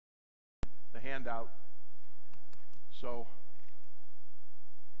handout. So,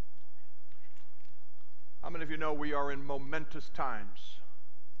 how many of you know we are in momentous times?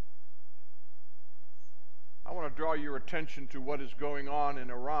 I want to draw your attention to what is going on in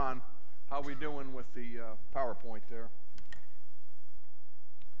Iran. How are we doing with the PowerPoint there?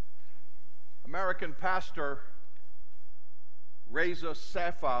 American pastor Reza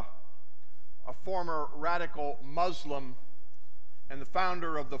Safa, a former radical Muslim and the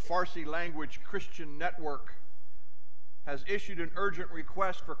founder of the Farsi language Christian Network, has issued an urgent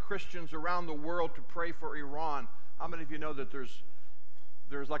request for Christians around the world to pray for Iran. How many of you know that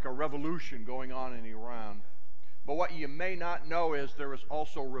there's like a revolution going on in Iran? But what you may not know is there is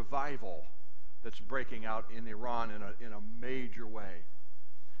also revival that's breaking out in Iran in a major way.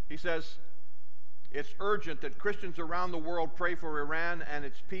 He says it's urgent that Christians around the world pray for Iran and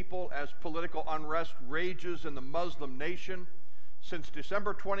its people as political unrest rages in the Muslim nation. Since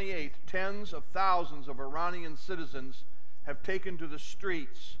December 28th, tens of thousands of Iranian citizens have taken to the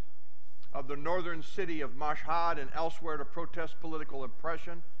streets of the northern city of Mashhad and elsewhere to protest political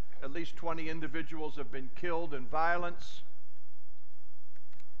oppression. At least 20 individuals have been killed in violence.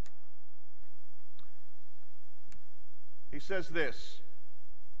 He says this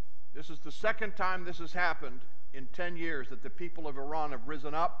is the second time this has happened in 10 years that the people of Iran have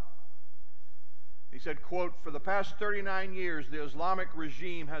risen up. He said, quote, "For the past 39 years, the Islamic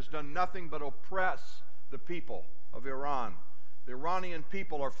regime has done nothing but oppress the people of Iran. The Iranian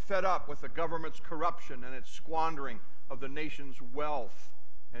people are fed up with the government's corruption and its squandering of the nation's wealth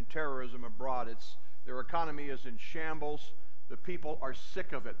and terrorism abroad. Their economy is in shambles. The people are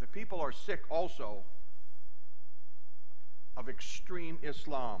sick of it. The people are sick also of extreme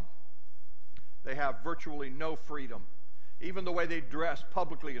Islam. They have virtually no freedom. Even the way they dress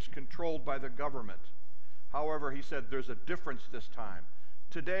publicly is controlled by the government. However," he said, "there's a difference this time.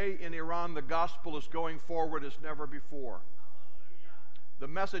 Today in Iran, the gospel is going forward as never before. The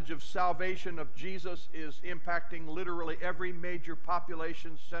message of salvation of Jesus is impacting literally every major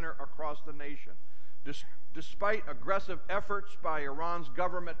population center across the nation. Despite aggressive efforts by Iran's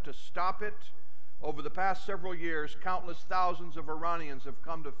government to stop it, over the past several years, countless thousands of Iranians have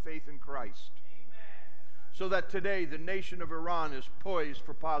come to faith in Christ. So that today the nation of Iran is poised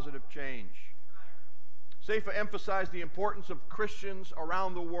for positive change." Safa emphasized the importance of Christians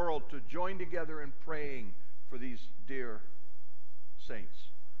around the world to join together in praying for these dear saints.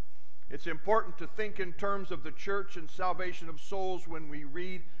 It's important to think in terms of the church and salvation of souls when we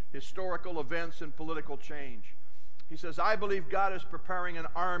read historical events and political change. He says, "I believe God is preparing an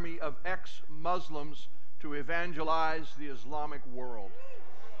army of ex-Muslims to evangelize the Islamic world."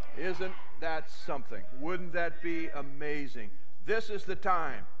 Isn't that something? Wouldn't that be amazing? This is the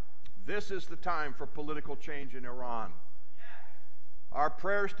time. This is the time for political change in Iran. Our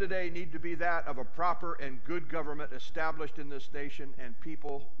prayers today need to be that of a proper and good government established in this nation and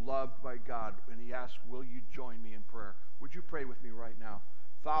people loved by God. And he asks, will you join me in prayer? Would you pray with me right now?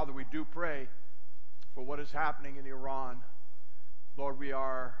 Father, we do pray for what is happening in Iran. Lord, we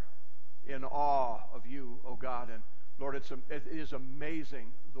are in awe of you, oh God. And Lord, it is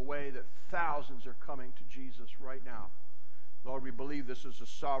amazing the way that thousands are coming to Jesus right now. Lord, we believe this is a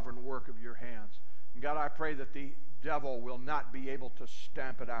sovereign work of your hands. And God, I pray that the devil will not be able to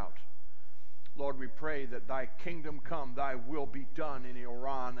stamp it out. Lord, we pray that thy kingdom come, thy will be done in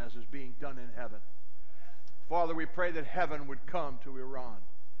Iran as is being done in heaven. Father, we pray that heaven would come to Iran.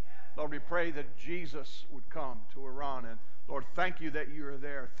 Lord, we pray that Jesus would come to Iran. And Lord, thank you that you are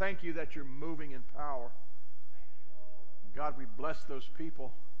there. Thank you that you're moving in power. God, we bless those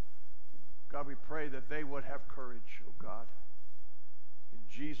people. God, we pray that they would have courage, oh God. In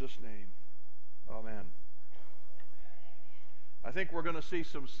Jesus' name, amen. I think we're going to see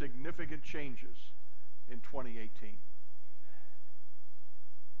some significant changes in 2018.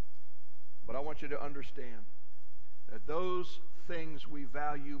 But I want you to understand that those things we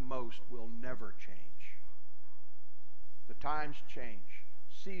value most will never change. The times change.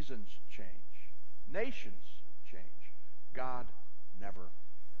 Seasons change. Nations change. God never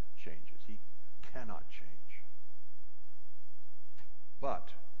changes. He cannot change. But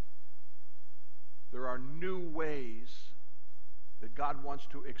there are new ways that God wants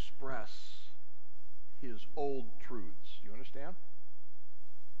to express his old truths. You understand?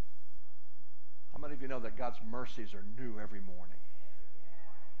 How many of you know that God's mercies are new every morning?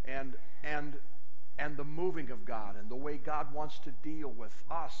 And the moving of God and the way God wants to deal with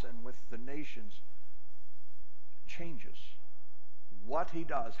us and with the nations changes. What he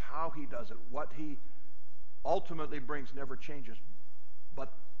does, how he does it, what he ultimately brings never changes.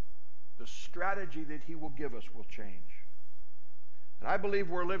 But the strategy that he will give us will change. And I believe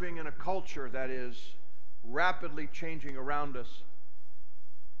we're living in a culture that is rapidly changing around us.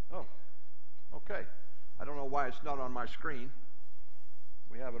 Oh, okay. I don't know why it's not on my screen.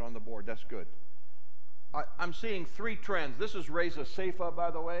 We have it on the board. That's good. I'm seeing three trends. This is Reza Saifa,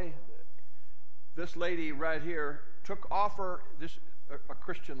 by the way. This lady right here took off a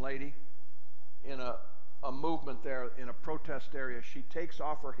Christian lady in a movement there in a protest area. She takes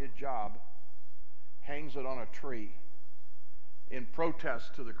off her hijab, hangs it on a tree in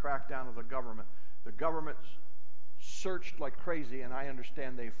protest to the crackdown of the government. The government searched like crazy, and I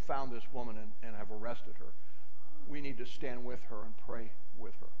understand they found this woman and have arrested her. We need to stand with her and pray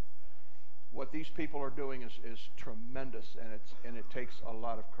with her. What these people are doing is tremendous, and it takes a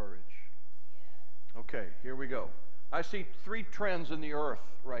lot of courage. Okay, here we go. I see three trends in the earth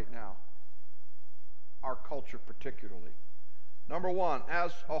right now, our culture particularly. Number one,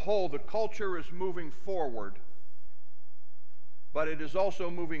 as a whole, the culture is moving forward, but it is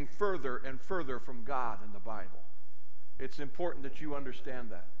also moving further and further from God and the Bible. It's important that you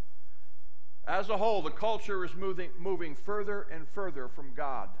understand that. As a whole, the culture is moving further and further from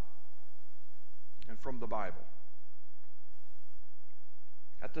God and from the Bible.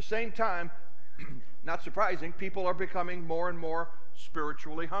 At the same time, not surprising, people are becoming more and more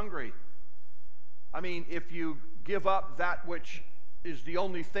spiritually hungry. I mean, if you give up that which is the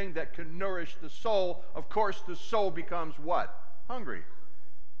only thing that can nourish the soul, of course the soul becomes what? Hungry.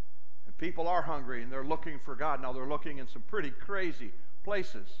 And people are hungry, and they're looking for God. Now, they're looking in some pretty crazy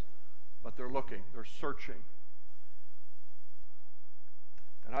places, but they're looking, they're searching.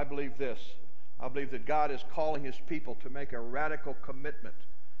 And I believe this. I believe that God is calling his people to make a radical commitment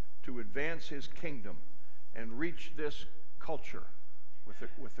to advance his kingdom and reach this culture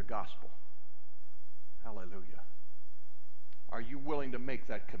with the gospel. Hallelujah. Are you willing to make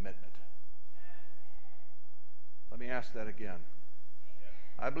that commitment? Let me ask that again.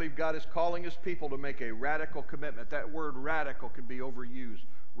 I believe God is calling his people to make a radical commitment. That word radical can be overused.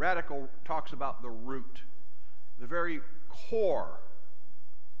 Radical talks about the root, the very core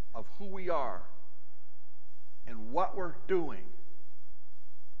of who we are and what we're doing.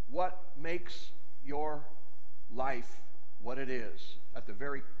 What makes your life what it is? At the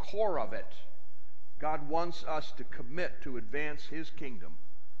very core of it, God wants us to commit to advance his kingdom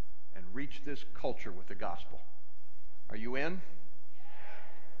and reach this culture with the gospel. Are you in?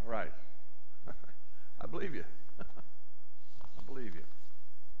 All right. I believe you. I believe you.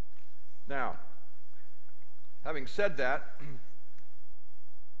 Now, having said that,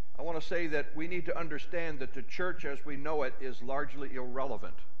 I want to say that we need to understand that the church as we know it is largely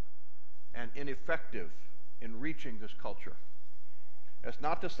irrelevant and ineffective in reaching this culture. That's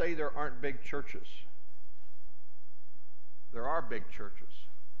not to say there aren't big churches. There are big churches,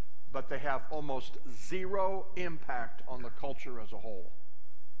 but they have almost zero impact on the culture as a whole.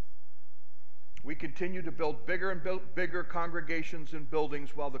 We continue to build bigger and bigger congregations and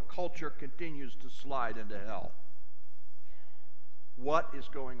buildings while the culture continues to slide into hell. What is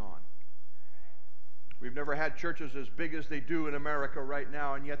going on? We've never had churches as big as they do in America right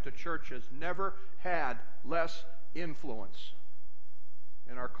now, and yet the church has never had less influence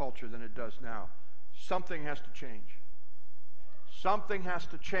in our culture than it does now. Something has to change. Something has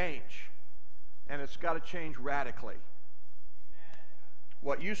to change, and it's got to change radically.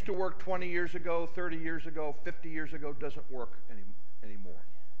 What used to work 20 years ago, 30 years ago, 50 years ago doesn't work anymore.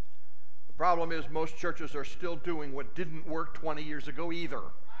 The problem is most churches are still doing what didn't work 20 years ago either.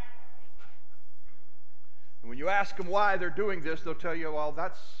 And when you ask them why they're doing this, they'll tell you, well,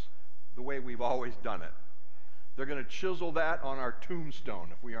 that's the way we've always done it. They're going to chisel that on our tombstone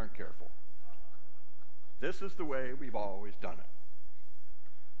if we aren't careful. This is the way we've always done it.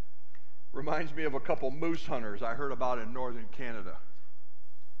 Reminds me of a couple moose hunters I heard about in northern Canada.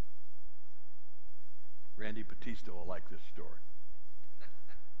 Randy Batista will like this story.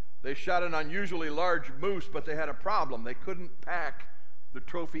 They shot an unusually large moose, but they had a problem. They couldn't pack the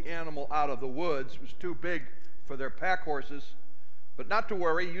trophy animal out of the woods. It was too big for their pack horses. But not to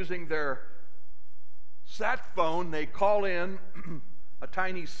worry, using their sat phone, they call in a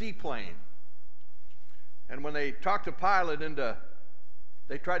tiny seaplane. And when they tried to talk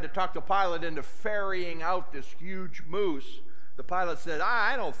the pilot into ferrying out this huge moose, the pilot said,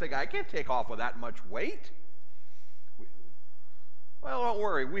 I don't think I can take off with that much weight. Well, don't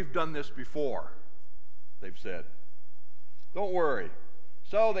worry, we've done this before, they've said. Don't worry.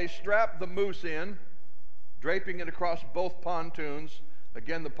 So they strapped the moose in, draping it across both pontoons.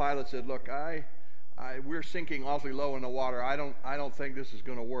 Again, the pilot said, look, we're sinking awfully low in the water. I don't think this is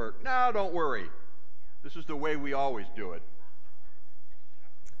going to work. No, don't worry. This is the way we always do it.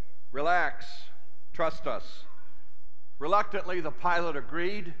 Relax. Trust us. Reluctantly, the pilot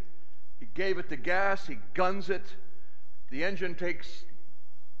agreed. He gave it the gas. He guns it. The engine takes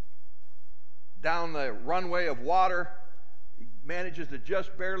down the runway of water. He manages to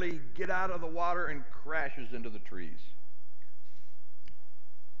just barely get out of the water and crashes into the trees.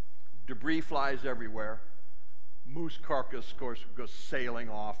 Debris flies everywhere. Moose carcass, of course, goes sailing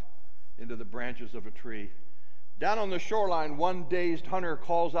off into the branches of a tree. Down on the shoreline, one dazed hunter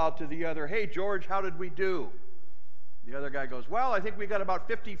calls out to the other, "Hey, George, how did we do?" The other guy goes, "Well, I think we got about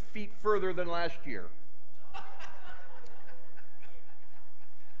 50 feet further than last year."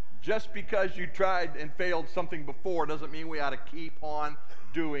 Just because you tried and failed something before doesn't mean we ought to keep on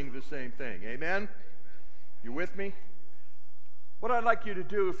doing the same thing. Amen? You with me? What I'd like you to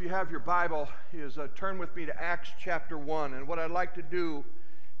do, if you have your Bible, is turn with me to Acts chapter 1. And what I'd like to do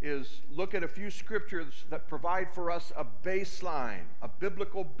is look at a few scriptures that provide for us a baseline, a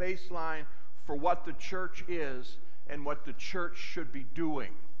biblical baseline for what the church is and what the church should be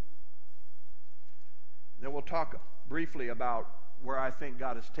doing. Then we'll talk briefly about where I think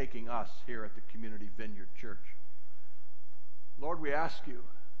God is taking us here at the Community Vineyard Church. Lord, we ask you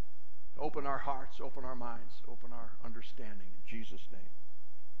to open our hearts, open our minds, open our understanding in Jesus' name.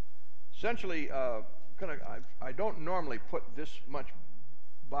 Essentially, I don't normally put this much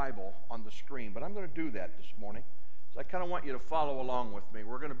Bible on the screen, but I'm going to do that this morning. So I kind of want you to follow along with me.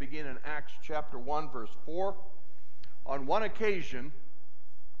 We're going to begin in Acts chapter 1, verse 4. On one occasion,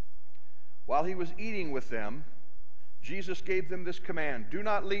 while he was eating with them, Jesus gave them this command: "Do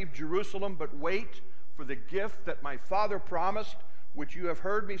not leave Jerusalem, but wait for the gift that my Father promised, which you have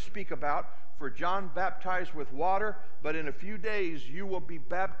heard me speak about. For John baptized with water, but in a few days you will be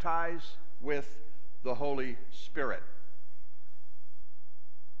baptized with the Holy Spirit."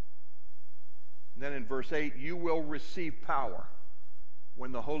 And then in verse 8, "You will receive power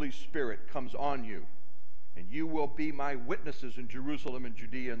when the Holy Spirit comes on you, and you will be my witnesses in Jerusalem and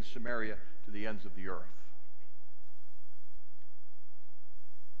Judea and Samaria to the ends of the earth."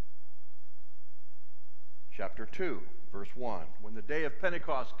 Chapter 2, verse 1. When the day of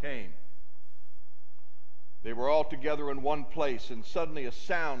Pentecost came, they were all together in one place, and suddenly a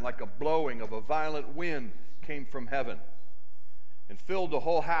sound like a blowing of a violent wind came from heaven and filled the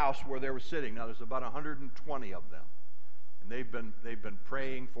whole house where they were sitting. Now, there's about 120 of them, and they've been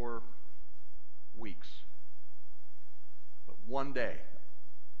praying for weeks. But one day,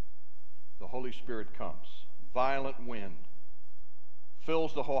 the Holy Spirit comes. Violent wind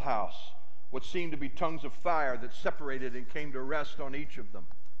fills the whole house. What seemed to be tongues of fire that separated and came to rest on each of them.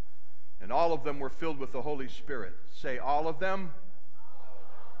 And all of them were filled with the Holy Spirit. Say, all of them?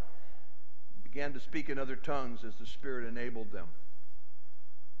 Began to speak in other tongues as the Spirit enabled them.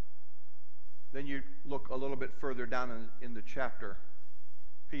 Then you look a little bit further down in the chapter.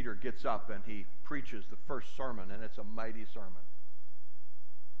 Peter gets up and he preaches the first sermon, and it's a mighty sermon.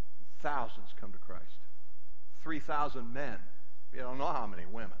 Thousands come to Christ. 3,000 men. You don't know how many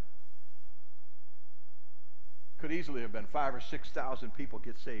women. Could easily have been 5,000 or 6,000 people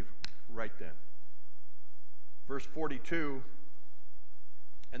get saved right then. Verse 42,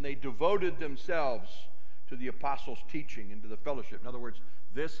 "And they devoted themselves to the apostles' teaching and to the fellowship." In other words,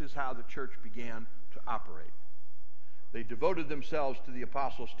 this is how the church began to operate. They devoted themselves to the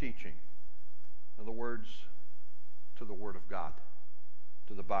apostles' teaching. In other words, to the Word of God,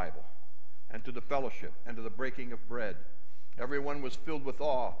 to the Bible, and to the fellowship, and to the breaking of bread. Everyone was filled with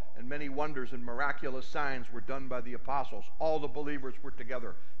awe, and many wonders and miraculous signs were done by the apostles. All the believers were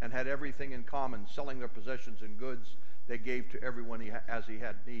together and had everything in common, selling their possessions and goods they gave to everyone as he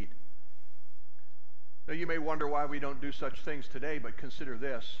had need. Now, you may wonder why we don't do such things today, but consider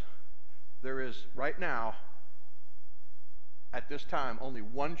this. There is, right now, at this time, only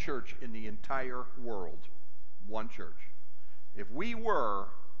one church in the entire world. One church. If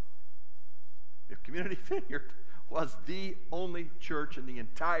Community Vineyard was the only church in the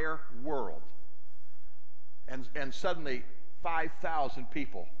entire world, and suddenly 5,000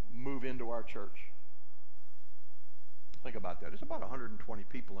 people move into our church. Think about that. There's about 120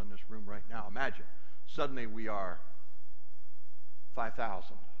 people in this room right now. Imagine, suddenly we are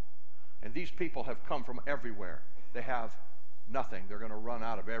 5,000. And these people have come from everywhere. They have nothing. They're going to run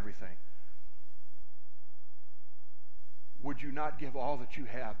out of everything. Would you not give all that you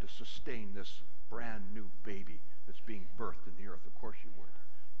have to sustain this brand new baby that's being birthed in the earth? Of course you would.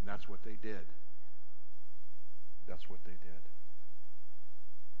 And that's what they did. That's what they did.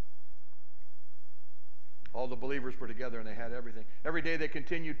 All the believers were together and they had everything. Every day they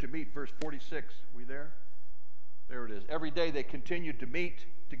continued to meet. Verse 46. We there? There it is. Every day they continued to meet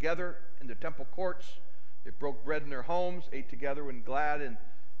together in the temple courts. They broke bread in their homes, ate together and glad and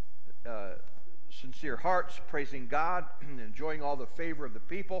sincere hearts, praising God and enjoying all the favor of the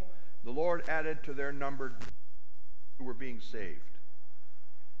people, the Lord added to their number who were being saved.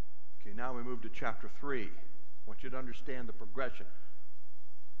 Okay, now we move to chapter 3. I want you to understand the progression.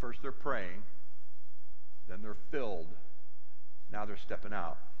 First they're praying, then they're filled, now they're stepping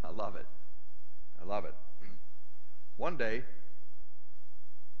out. I love it. I love it. One day,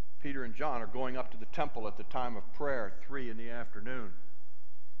 Peter and John are going up to the temple at the time of prayer, 3 in the afternoon.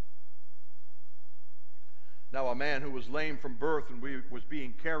 Now a man who was lame from birth and was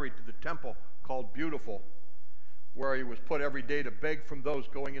being carried to the temple called Beautiful, where he was put every day to beg from those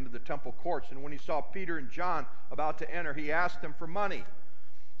going into the temple courts. And when he saw Peter and John about to enter, he asked them for money.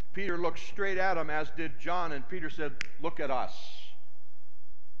 Peter looked straight at him, as did John, and Peter said, "Look at us."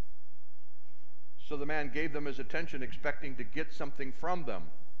 So the man gave them his attention, expecting to get something from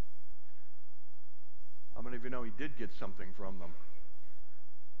them. How many of you know he did get something from them?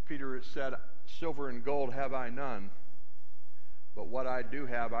 Peter said, "Silver and gold have I none, but what I do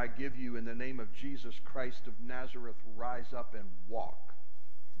have I give you. In the name of Jesus Christ of Nazareth, rise up and walk."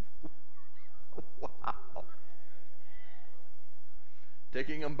 Wow.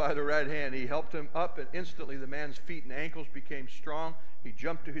 Taking him by the right hand, he helped him up, and instantly the man's feet and ankles became strong. He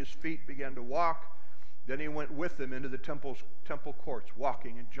jumped to his feet, began to walk. Then he went with them into the temple courts,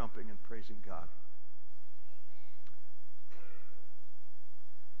 walking and jumping and praising God.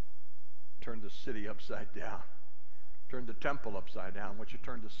 Turned the city upside down. Turned the temple upside down. Once you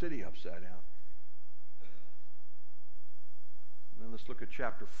turn the city upside down. And then let's look at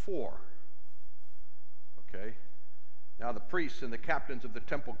chapter 4. Okay. Now the priests and the captains of the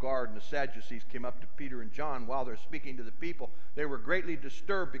temple guard and the Sadducees came up to Peter and John while they're speaking to the people. They were greatly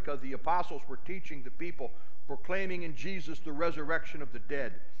disturbed because the apostles were teaching the people, proclaiming in Jesus the resurrection of the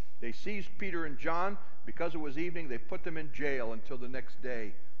dead. They seized Peter and John. Because it was evening, they put them in jail until the next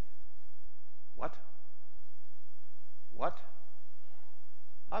day. What? What?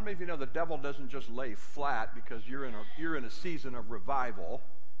 How many of you know the devil doesn't just lay flat because you're in a season of revival?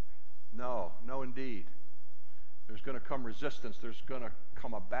 No, no indeed. There's going to come resistance. There's going to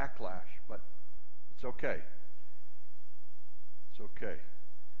come a backlash, but it's okay. It's okay.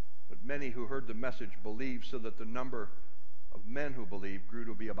 But many who heard the message believed, so that the number of men who believed grew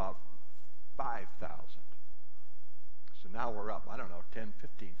to be about 5,000. So now we're up, 10,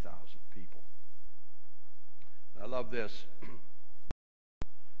 15,000 people. I love this.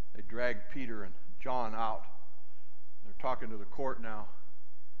 They dragged Peter and John out. They're talking to the court now.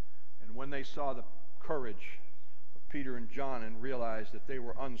 And when they saw the courage of Peter and John and realized that they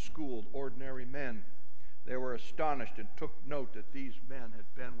were unschooled, ordinary men, they were astonished and took note that these men had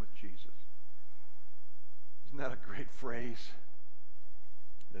been with Jesus. Isn't that a great phrase?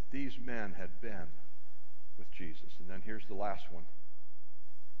 That these men had been with Jesus. And then here's the last one.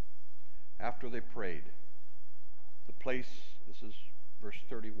 After they prayed, the place, this is verse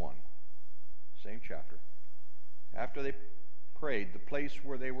 31, same chapter. After they prayed, the place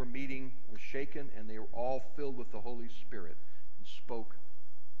where they were meeting was shaken, and they were all filled with the Holy Spirit and spoke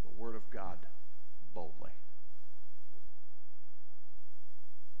the word of God boldly.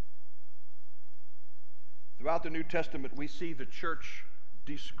 Throughout the New Testament, we see the church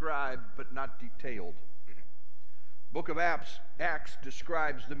described but not detailed. Book of Acts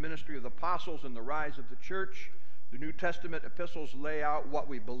describes the ministry of the apostles and the rise of the church. The New Testament epistles lay out what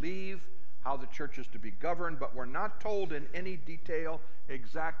we believe, how the church is to be governed, but we're not told in any detail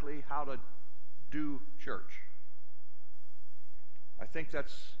exactly how to do church. I think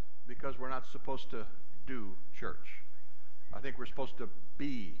that's because we're not supposed to do church. I think we're supposed to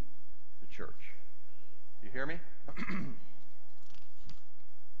be the church. You hear me? In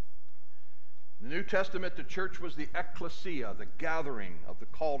the New Testament, the church was the ecclesia, the gathering of the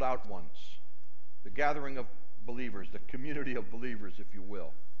called out ones, the gathering of believers, the community of believers, if you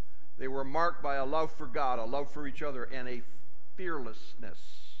will. They were marked by a love for God, a love for each other, and a fearlessness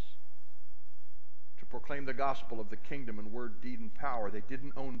to proclaim the gospel of the kingdom in word, deed, and power. They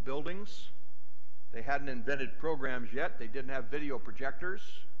didn't own buildings. They hadn't invented programs yet. They didn't have video projectors.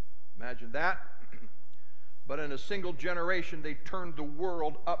 Imagine that. But in a single generation, they turned the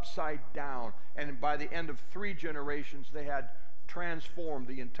world upside down. And by the end of 3 generations, they had transformed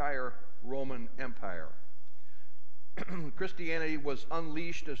the entire Roman Empire. Christianity was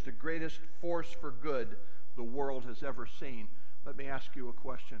unleashed as the greatest force for good the world has ever seen. Let me ask you a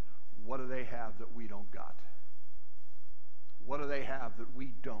question. What do they have that we don't got? What do they have that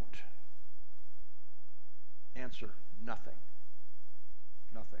we don't? Answer, nothing.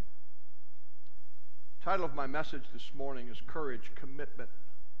 Nothing. The title of my message this morning is Courage, Commitment,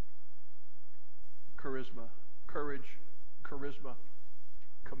 Charisma. Courage, Charisma,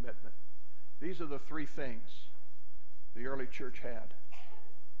 Commitment. These are the three things the early church had.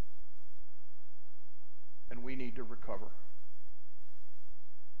 And we need to recover.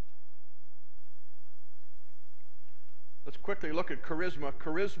 Let's quickly look at charisma.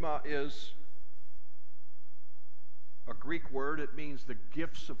 Charisma is a Greek word. It means the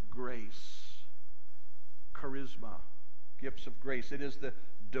gifts of grace. Charisma, gifts of grace. It is the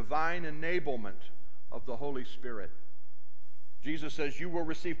divine enablement of the Holy Spirit. Jesus says, you will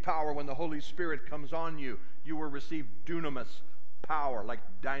receive power when the Holy Spirit comes on you. You will receive dunamis, power, like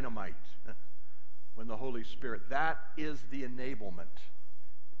dynamite, when the Holy Spirit. That is the enablement,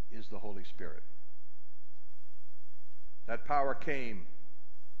 is the Holy Spirit. That power came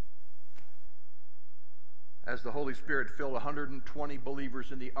as the Holy Spirit filled 120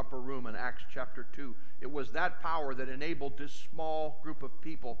 believers in the upper room in Acts chapter 2. It was that power that enabled this small group of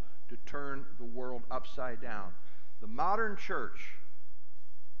people to turn the world upside down. The modern church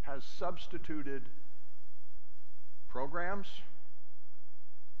has substituted programs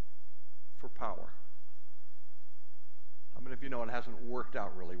for power. How many of you know it hasn't worked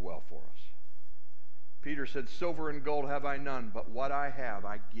out really well for us? Peter said, silver and gold have I none, but what I have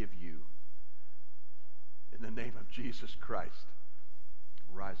I give you. In the name of Jesus Christ,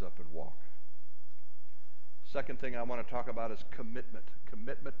 rise up and walk. Second thing I want to talk about is commitment.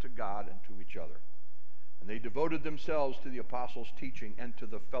 Commitment to God and to each other. And they devoted themselves to the apostles' teaching and to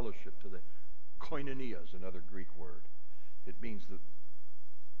the fellowship, to the koinonia is another Greek word. It means the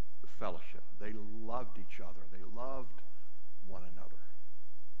fellowship. They loved each other. They loved one another.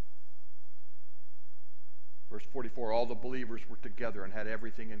 Verse 44, all the believers were together and had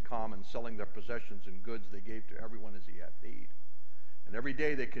everything in common, selling their possessions and goods they gave to everyone as he had need. And every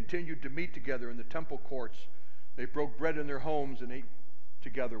day they continued to meet together in the temple courts. They broke bread in their homes and ate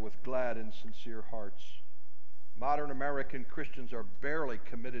together with glad and sincere hearts. Modern American Christians are barely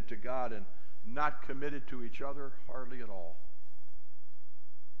committed to God and not committed to each other hardly at all.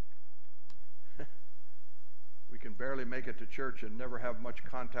 We can barely make it to church and never have much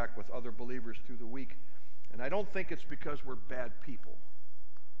contact with other believers through the week. And I don't think it's because we're bad people.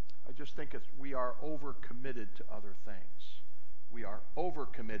 I just think we are overcommitted to other things. We are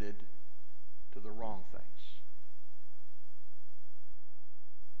overcommitted to the wrong things.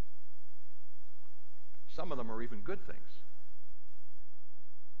 Some of them are even good things.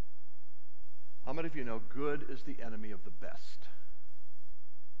 How many of you know good is the enemy of the best?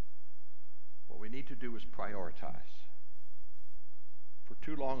 What we need to do is prioritize. For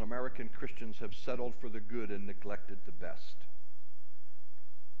too long, American Christians have settled for the good and neglected the best.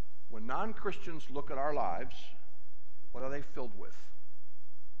 When non-Christians look at our lives, what are they filled with?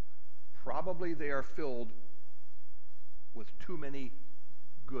 Probably they are filled with too many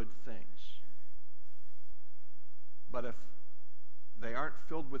good things. But if they aren't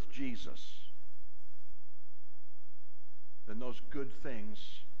filled with Jesus, then those good things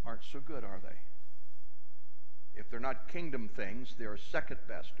aren't so good, are they? If they're not kingdom things, they are second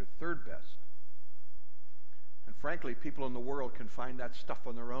best or third best. And frankly, people in the world can find that stuff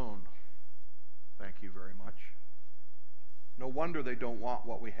on their own. Thank you very much. No wonder they don't want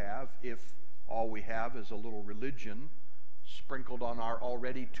what we have if all we have is a little religion sprinkled on our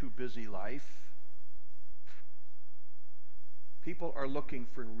already too busy life. People are looking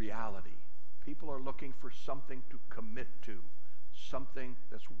for reality. People are looking for something to commit to, something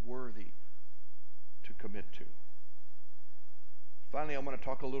that's worthy to commit to. Finally, I want to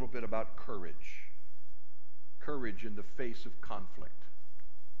talk a little bit about courage. Courage in the face of conflict.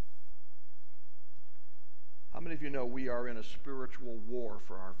 How many of you know we are in a spiritual war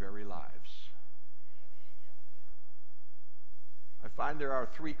for our very lives? I find there are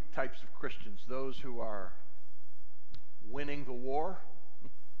three types of Christians. Those who are winning the war,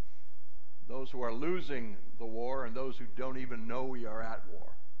 those who are losing the war, and those who don't even know we are at war.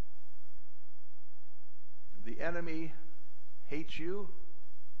 The enemy hates you,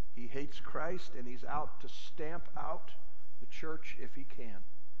 he hates Christ, and he's out to stamp out the church if he can.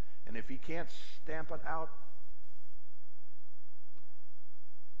 And if he can't stamp it out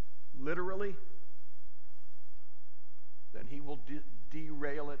literally, then he will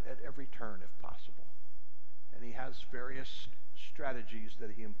derail it at every turn if possible. And he has various strategies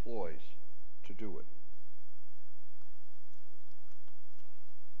that he employs to do it.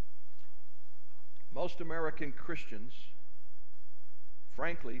 Most American Christians,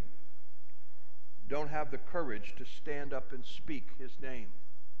 frankly, don't have the courage to stand up and speak his name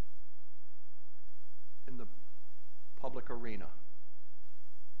in the public arena,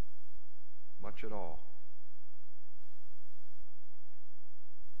 much at all.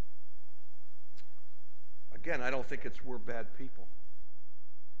 Again, I don't think we're bad people.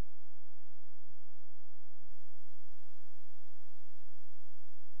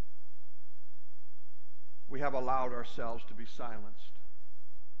 have allowed ourselves to be silenced,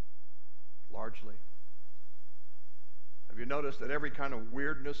 largely. Have you noticed that every kind of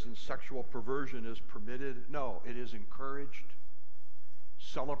weirdness and sexual perversion is permitted? No, it is encouraged,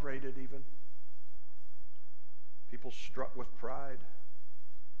 celebrated even. People strut with pride,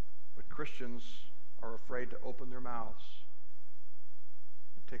 but Christians are afraid to open their mouths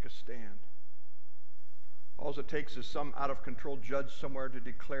and take a stand. All it takes is some out-of-control judge somewhere to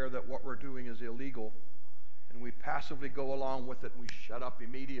declare that what we're doing is illegal, and we passively go along with it and we shut up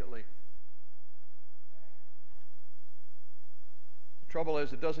immediately. The trouble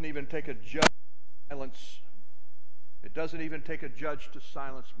is, it doesn't even take a judge to silence. It doesn't even take a judge to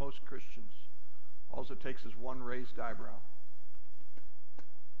silence most Christians. All it takes is one raised eyebrow.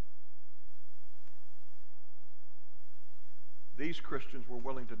 These Christians were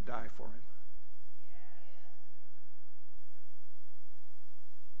willing to die for him.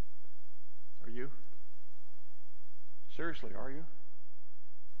 Are you? Seriously, are you?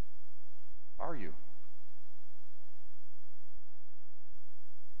 Are you?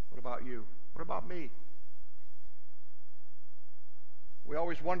 What about you? What about me? We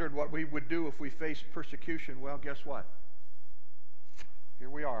always wondered what we would do if we faced persecution. Well, guess what? Here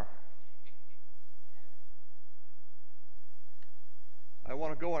we are. I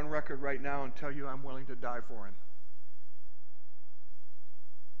want to go on record right now and tell you I'm willing to die for him.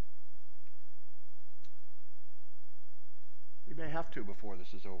 We may have to before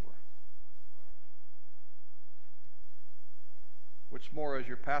this is over. What's more, as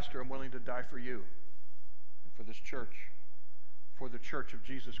your pastor, I'm willing to die for you and for this church, for the church of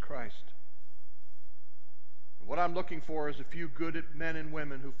Jesus Christ. And what I'm looking for is a few good men and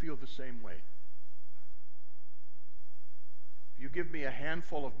women who feel the same way. If you give me a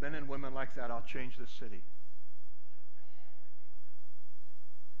handful of men and women like that, I'll change this city.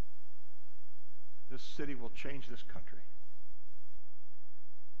 This city will change this country.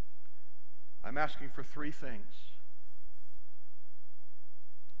 I'm asking for three things: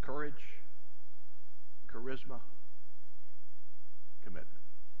 courage, charisma, commitment.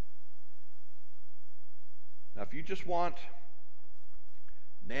 Now, if you just want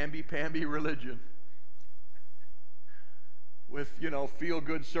namby-pamby religion with,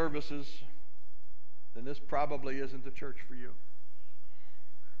 feel-good services, then this probably isn't the church for you.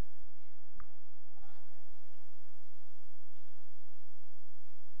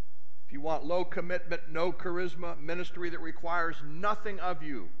 If you want low commitment, no charisma, ministry that requires nothing of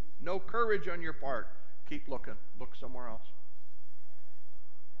you, no courage on your part, keep looking. Look somewhere else.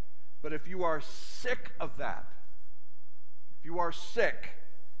 But if you are sick of that, if you are sick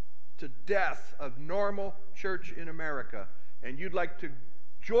to death of normal church in America, and you'd like to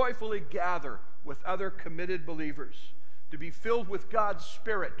joyfully gather with other committed believers, to be filled with God's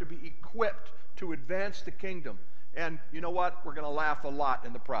Spirit, to be equipped to advance the kingdom, and you know what? We're going to laugh a lot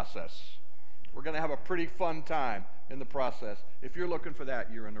in the process. We're going to have a pretty fun time in the process. If you're looking for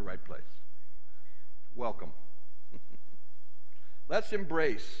that, you're in the right place. Welcome. Let's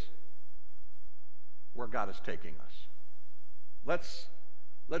embrace where God is taking us.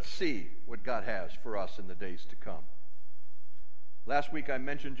 Let's see what God has for us in the days to come. Last week I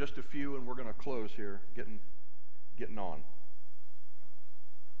mentioned just a few, and we're going to close here, getting on.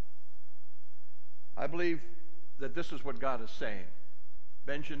 I believe that this is what God is saying.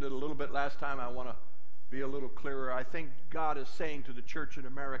 Mentioned it a little bit last time. I want to be a little clearer. I think God is saying to the church in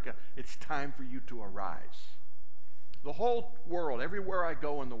America, it's time for you to arise. The whole world, everywhere I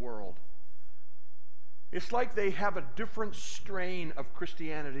go in the world, it's like they have a different strain of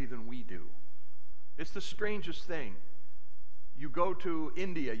Christianity than we do. It's the strangest thing. You go to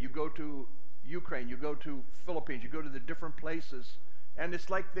India, you go to Ukraine, you go to Philippines, you go to the different places, and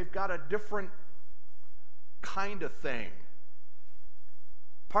it's like they've got a different kind of thing.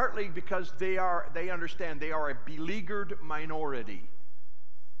 Partly because they understand they are a beleaguered minority.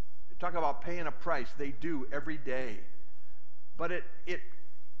 They talk about paying a price. They do every day. But it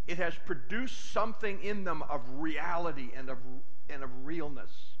has produced something in them of reality and of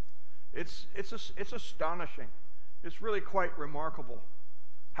realness. It's astonishing. It's really quite remarkable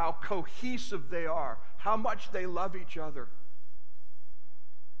how cohesive they are, how much they love each other.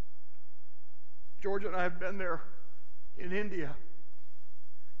 George and I have been there in India.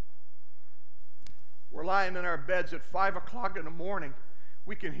 We're lying in our beds at 5 o'clock in the morning.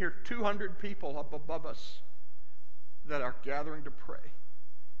 We can hear 200 people up above us that are gathering to pray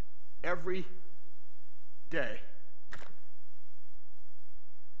every day.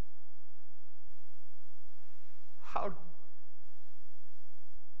 How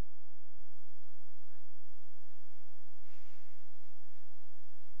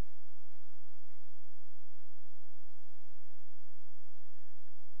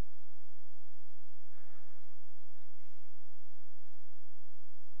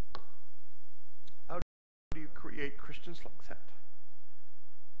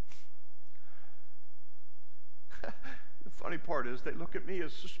The funny part is they look at me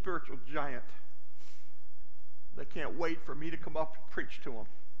as a spiritual giant. They can't wait for me to come up and preach to them.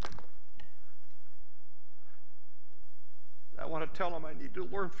 I want to tell them I need to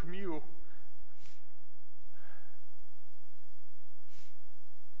learn from you.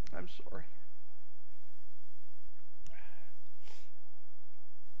 I'm sorry.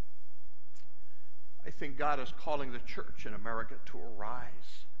 I think God is calling the church in America to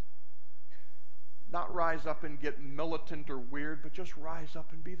arise. Not rise up and get militant or weird, but just rise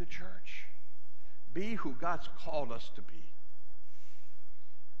up and be the church. Be who God's called us to be.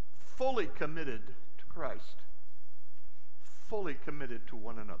 Fully committed to Christ. Fully committed to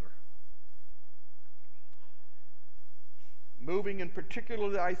one another. Moving in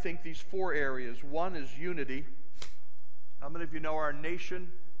particularly, I think, these four areas. One is unity. How many of you know our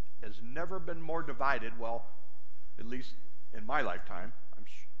nation has never been more divided? Well, at least in my lifetime. I'm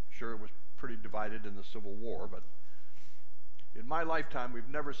sure it was pretty divided in the Civil War, but in my lifetime, we've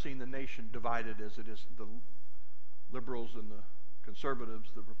never seen the nation divided as it is. The liberals and the conservatives,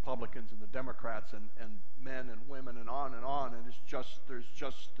 the Republicans and the Democrats, and men and women, and on, and it's just, there's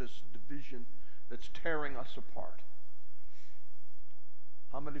just this division that's tearing us apart.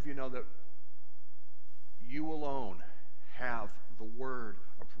 How many of you know that you alone have the word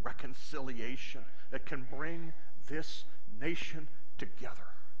of reconciliation that can bring this nation together?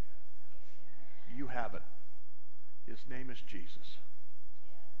 You have it. His name is Jesus.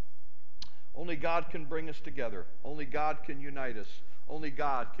 Only God can bring us together. Only God can unite us. Only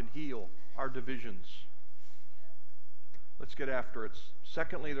God can heal our divisions. Let's get after it.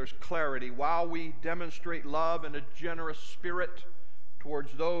 Secondly, there's clarity. While we demonstrate love and a generous spirit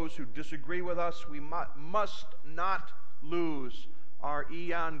towards those who disagree with us, we must not lose our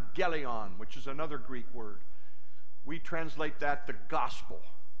evangelion, which is another Greek word. We translate that the gospel.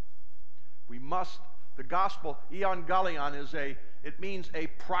 We must, the gospel, evangelion, it means a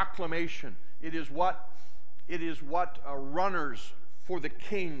proclamation. It is what runners for the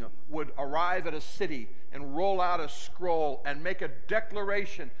king would arrive at a city and roll out a scroll and make a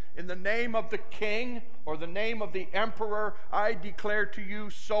declaration. In the name of the king or the name of the emperor, I declare to you,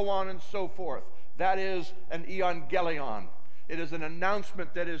 so on and so forth. That is an evangelion. It is an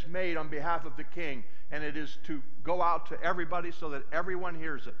announcement that is made on behalf of the king, and it is to go out to everybody so that everyone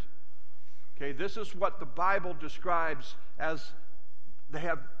hears it. Okay, this is what the Bible describes as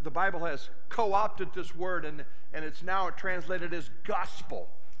the Bible has co-opted this word, and it's now translated as gospel.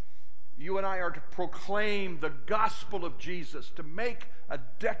 You and I are to proclaim the gospel of Jesus, to make a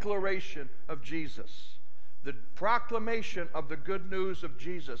declaration of Jesus, the proclamation of the good news of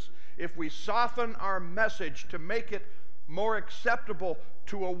Jesus. If we soften our message to make it more acceptable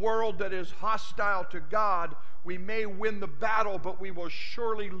to a world that is hostile to God, we may win the battle, but we will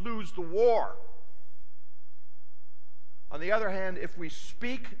surely lose the war. On the other hand, if we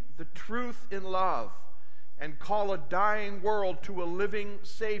speak the truth in love and call a dying world to a living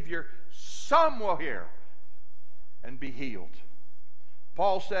Savior, some will hear and be healed.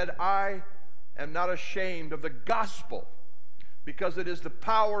 Paul said, I am not ashamed of the gospel, because it is the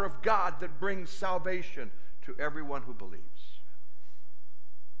power of God that brings salvation to everyone who believes.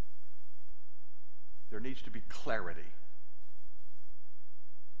 There needs to be clarity.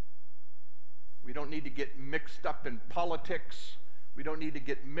 We don't need to get mixed up in politics. We don't need to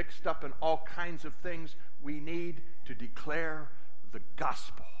get mixed up in all kinds of things. We need to declare the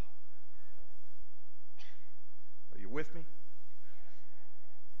gospel. Are you with me?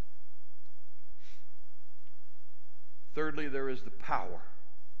 Thirdly, there is the power.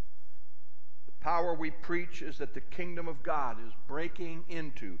 The power we preach is that the kingdom of God is breaking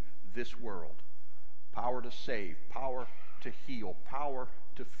into this world. Power to save, power to heal, power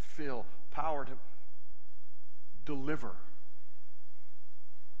to fill, power to deliver.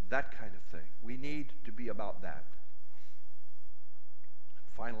 That kind of thing. We need to be about that.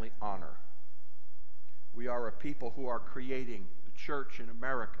 And finally, honor. We are a people who are creating, the church in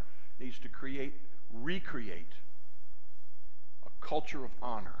America needs to recreate a culture of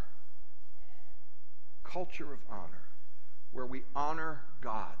honor. Culture of honor, where we honor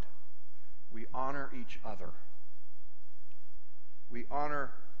God. We honor each other. We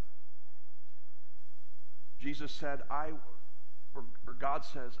honor, Jesus said, or God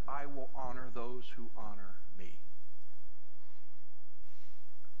says, I will honor those who honor me.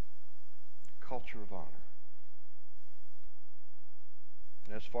 Culture of honor.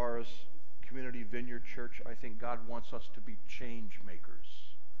 And as far as Community Vineyard Church, I think God wants us to be change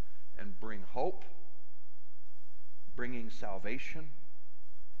makers and bring hope, bringing salvation,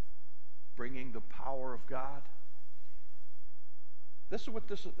 bringing the power of God. That's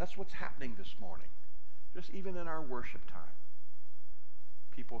what's happening this morning. just even in our worship time.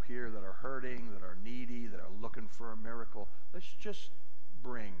 People here that are hurting, that are needy, that are looking for a miracle. Let's just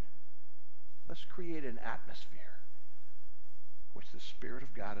let's create an atmosphere which the Spirit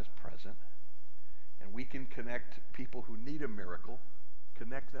of God is present, and we can connect people who need a miracle,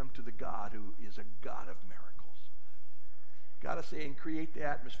 connect them to the God who is a God of miracles. God is saying, create the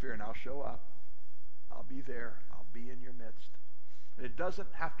atmosphere and I'll show up. I'll be there. I'll be in your midst. And it doesn't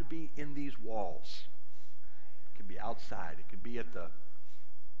have to be in these walls. It can be outside. It can be at the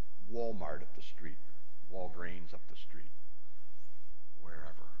Walmart up the street, Walgreens up the street,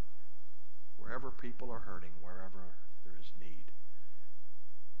 wherever people are hurting, wherever there is need.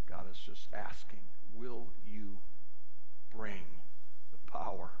 God is just asking, will you bring the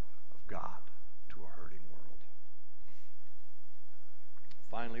power of God to a hurting world?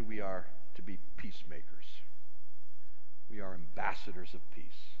 Finally, we are to be peacemakers. We are ambassadors of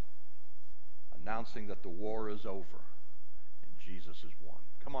peace, announcing that the war is over and Jesus is won.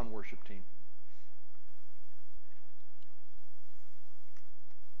 Come on, worship team.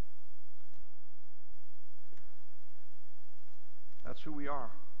 That's who we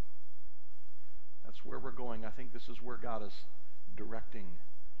are. That's where we're going. I think this is where God is directing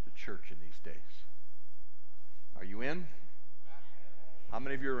the church in these days. Are you in? How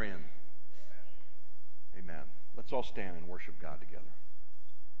many of you are in? Amen. Let's all stand and worship God together.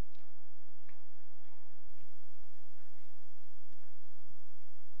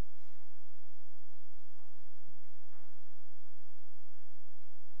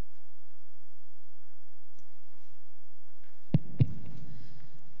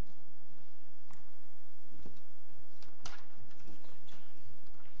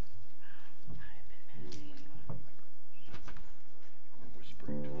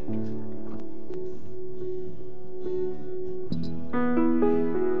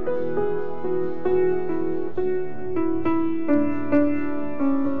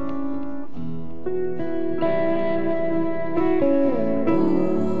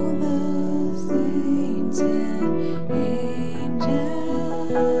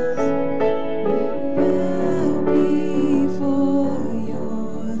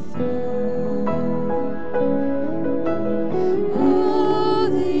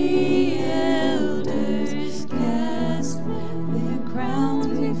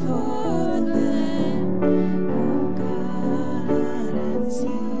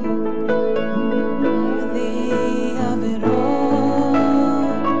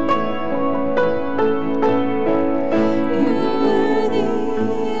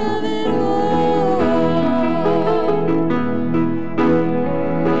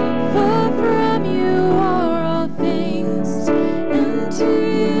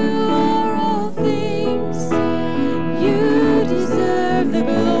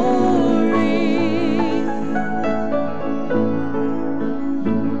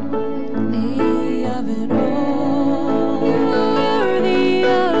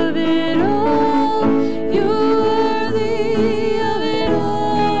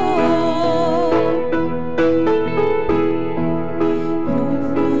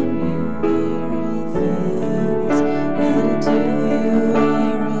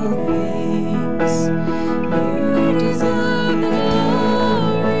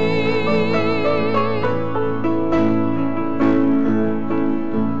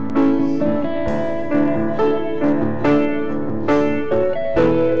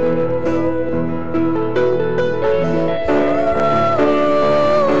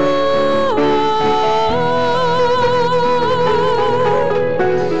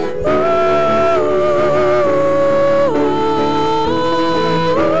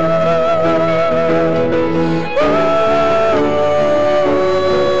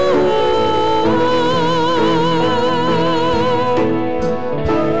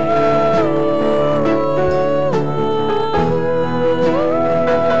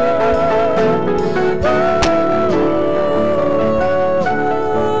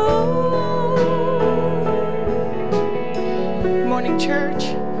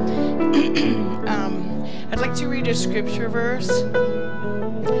 Scripture verse.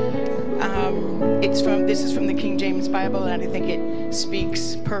 This is from the King James Bible, and I think it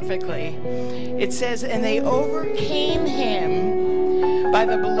speaks perfectly. It says, "And they overcame him by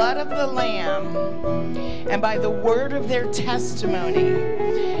the blood of the Lamb and by the word of their testimony,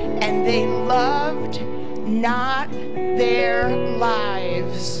 and they loved not their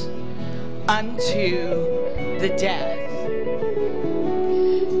lives unto the death."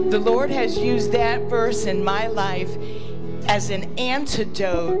 The Lord has used that verse in my life as an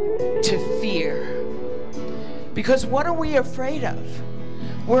antidote to fear. Because what are we afraid of?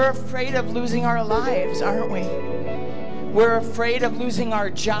 We're afraid of losing our lives, aren't we? We're afraid of losing our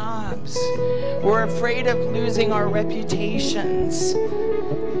jobs. We're afraid of losing our reputations.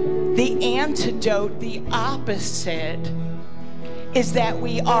 The antidote, the opposite, is that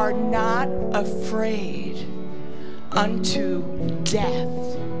we are not afraid unto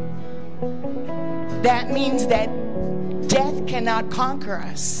death. That means that death cannot conquer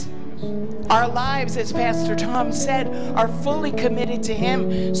us. Our lives, as Pastor Tom said, are fully committed to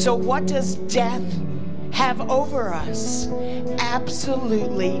Him. So what does death have over us?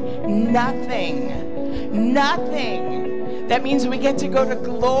 Absolutely nothing. Nothing. That means we get to go to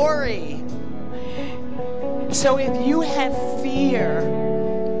glory. So if you have fear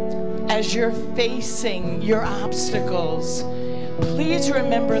as you're facing your obstacles, please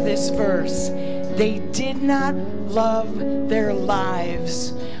remember this verse. They did not love their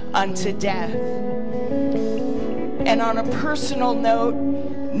lives unto death. And on a personal note,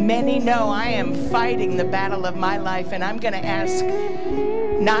 many know I am fighting the battle of my life, and I'm going to ask,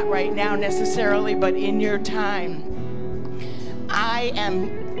 not right now necessarily, but in your time, I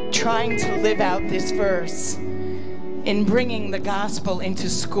am trying to live out this verse in bringing the gospel into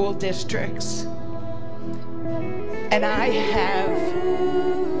school districts. And I have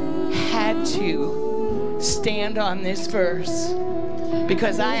had to stand on this verse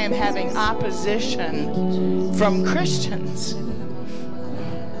because I am having opposition from Christians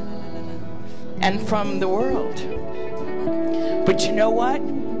and from the world. But you know what?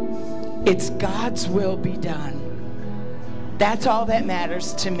 It's God's will be done. That's all that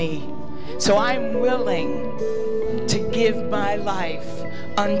matters to me. So I'm willing to give my life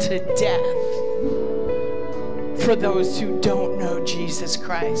unto death for those who don't know Jesus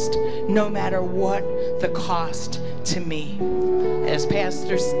Christ, no matter what the cost to me. As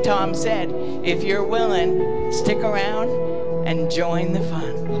Pastor Tom said, if you're willing, stick around and join the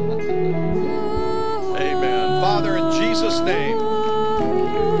fun. Amen. Father, in Jesus' name,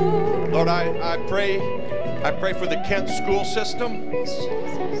 Lord, I pray for the Kent school system.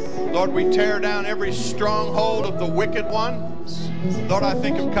 Lord, we tear down every stronghold of the wicked one. Lord, I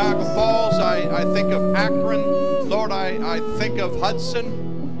think of Cuyahoga Falls. I think of Akron. Lord, I think of Hudson.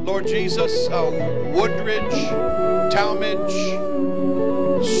 Lord Jesus, Woodridge, Talmadge,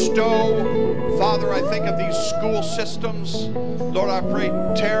 Stowe. Father, I think of these school systems. Lord, I pray,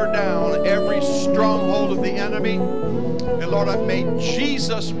 tear down every stronghold of the enemy. And Lord, I've made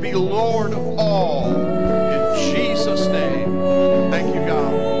Jesus be Lord of all. In Jesus' name. Thank you,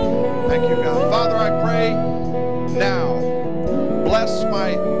 God. Thank you, God. Father, I pray now, bless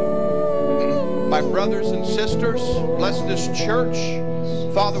my brothers and sisters. Bless this church.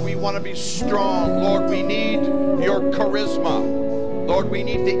 Father, we want to be strong. Lord, we need your charisma. Lord, we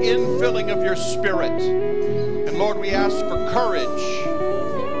need the infilling of your Spirit. And Lord, we ask for courage.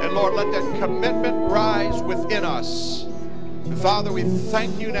 And Lord, let that commitment rise within us. And Father, we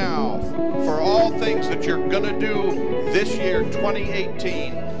thank you now for all things that you're going to do this year,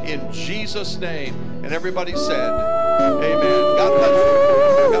 2018, in Jesus' name. And everybody said, amen. God bless you.